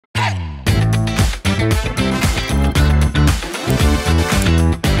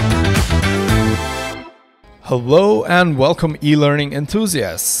Hello and welcome e-learning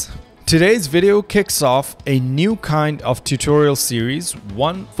enthusiasts. Today's video kicks off a new kind of tutorial series,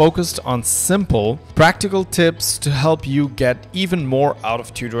 one focused on simple, practical tips to help you get even more out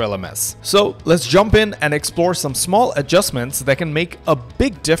of Tutor LMS. So let's jump in and explore some small adjustments that can make a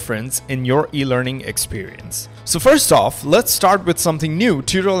big difference in your e-learning experience. So first off, let's start with something new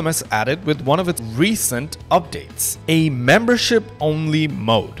Tutor LMS added with one of its recent updates, a membership-only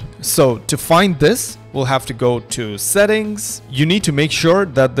mode. So to find this, we'll have to go to settings. You need to make sure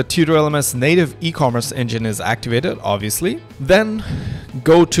that the Tutor LMS native e-commerce engine is activated, obviously. Then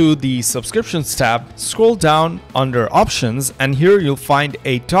go to the subscriptions tab, scroll down under options, and here you'll find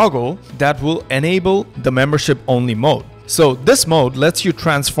a toggle that will enable the membership only mode. So this mode lets you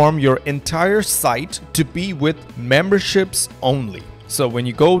transform your entire site to be with memberships only. So when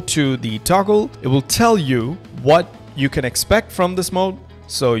you go to the toggle, it will tell you what you can expect from this mode.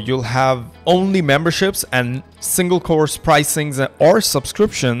 So you'll have only memberships and single course pricings or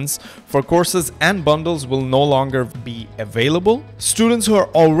subscriptions for courses and bundles will no longer be available. Students who are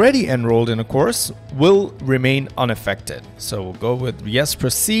already enrolled in a course will remain unaffected. So we'll go with yes,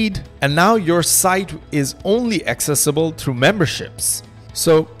 proceed. And now your site is only accessible through memberships.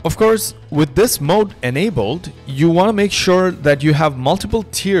 So of course, with this mode enabled, you want to make sure that you have multiple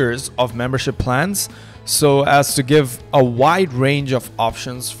tiers of membership plans so as to give a wide range of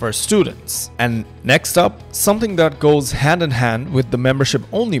options for students. And next up, something that goes hand in hand with the membership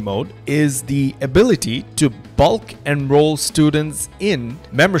only mode is the ability to bulk enroll students in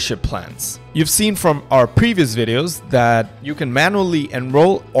membership plans. You've seen from our previous videos that you can manually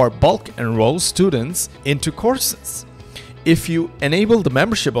enroll or bulk enroll students into courses. If you enable the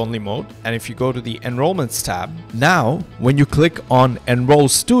membership only mode and if you go to the enrollments tab, now when you click on enroll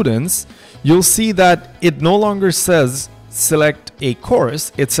students, you'll see that it no longer says select a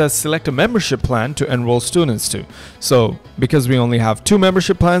course, it says select a membership plan to enroll students to. So because we only have 2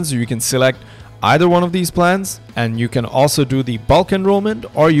 membership plans, you can select either one of these plans, and you can also do the bulk enrollment,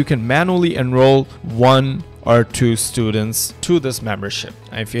 or you can manually enroll 1 or 2 students to this membership.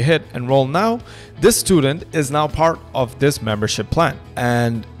 And if you hit enroll now, this student is now part of this membership plan.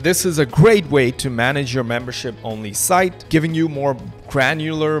 And this is a great way to manage your membership only site, giving you more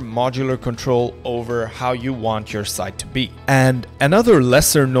granular modular control over how you want your site to be. And another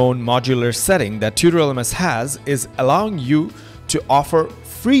lesser known modular setting that Tutor LMS has is allowing you to offer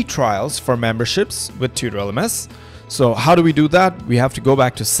free trials for memberships with Tutor LMS. So how do we do that? We have to go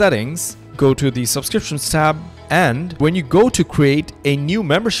back to settings, go to the subscriptions tab, and when you go to create a new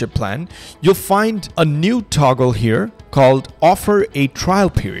membership plan, you'll find a new toggle here called offer a trial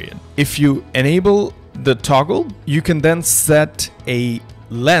period. If you enable the toggle, you can then set a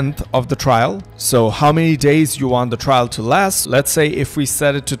length of the trial. So how many days you want the trial to last. Let's say if we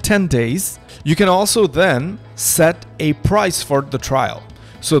set it to 10 days, you can also then set a price for the trial.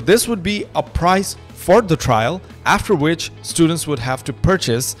 So this would be a price for the trial, after which students would have to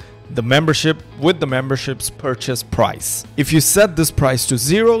purchase the membership with the membership's purchase price. If you set this price to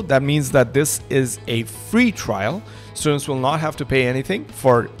 0, that means that this is a free trial. Students will not have to pay anything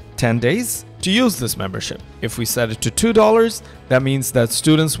for 10 days to use this membership. If we set it to $2, that means that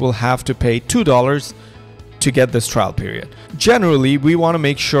students will have to pay $2 to get this trial period. Generally, we want to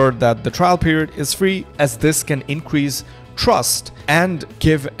make sure that the trial period is free, as this can increase trust and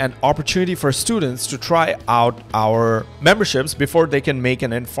give an opportunity for students to try out our memberships before they can make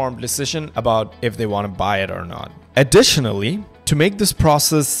an informed decision about if they want to buy it or not. Additionally, to make this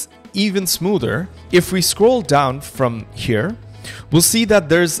process even smoother, if we scroll down from here, we'll see that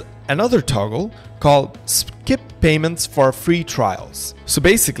there's another toggle called skip payments for free trials. So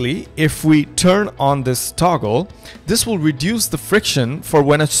basically, if we turn on this toggle, this will reduce the friction for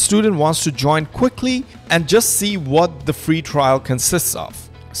when a student wants to join quickly and just see what the free trial consists of.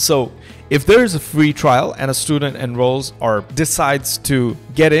 So if there is a free trial and a student enrolls or decides to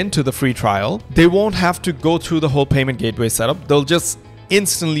get into the free trial, they won't have to go through the whole payment gateway setup. They'll just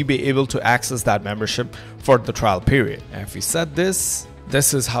instantly be able to access that membership for the trial period. And if we set this,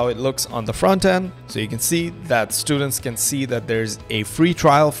 this is how it looks on the front end. So you can see that students can see that there's a free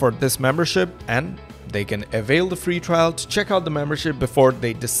trial for this membership, and they can avail the free trial to check out the membership before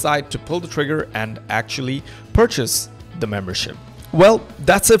they decide to pull the trigger and actually purchase the membership. Well,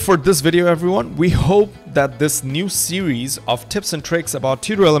 that's it for this video, everyone. We hope that this new series of tips and tricks about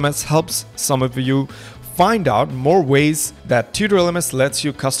Tutor LMS helps some of you find out more ways that Tutor LMS lets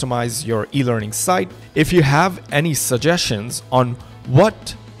you customize your e-learning site. If you have any suggestions on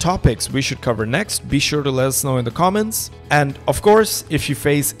what topics we should cover next, be sure to let us know in the comments. And of course, if you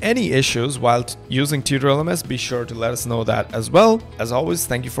face any issues while using Tutor LMS, be sure to let us know that as well. As always,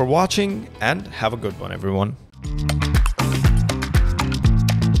 thank you for watching and have a good one, everyone.